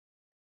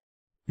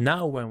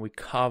Now when we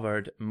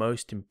covered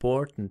most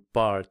important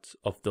parts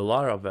of the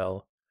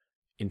Laravel,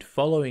 in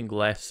following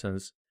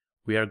lessons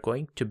we are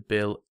going to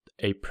build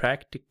a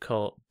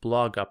practical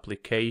blog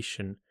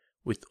application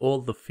with all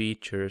the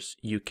features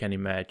you can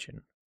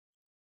imagine.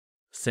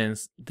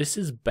 Since this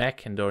is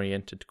backend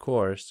oriented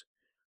course,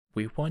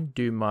 we won't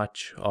do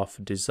much of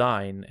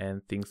design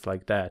and things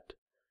like that.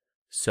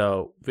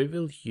 So we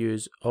will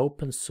use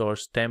open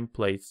source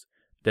templates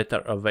that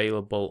are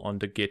available on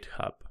the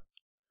GitHub.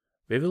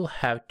 We will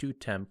have two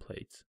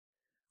templates.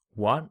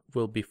 One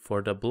will be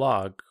for the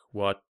blog,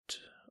 what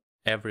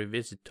every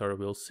visitor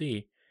will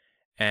see,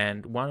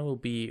 and one will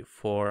be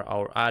for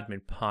our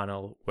admin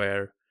panel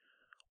where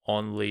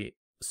only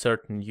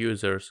certain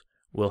users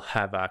will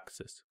have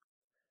access.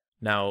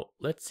 Now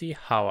let's see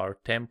how our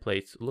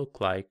templates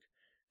look like,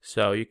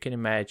 so you can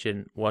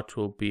imagine what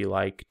will be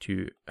like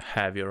to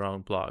have your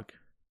own blog.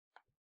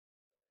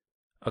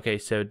 Okay,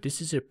 so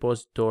this is a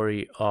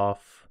repository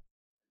of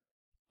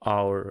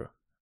our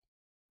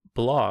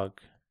blog,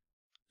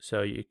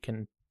 so you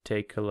can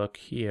take a look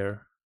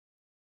here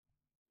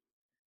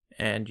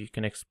and you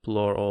can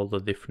explore all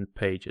the different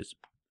pages.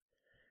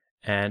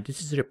 And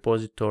this is a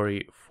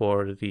repository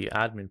for the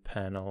admin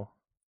panel,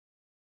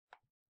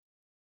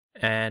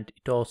 and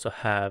it also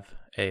have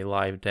a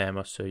live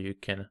demo, so you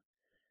can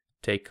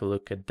take a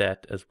look at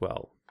that as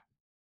well.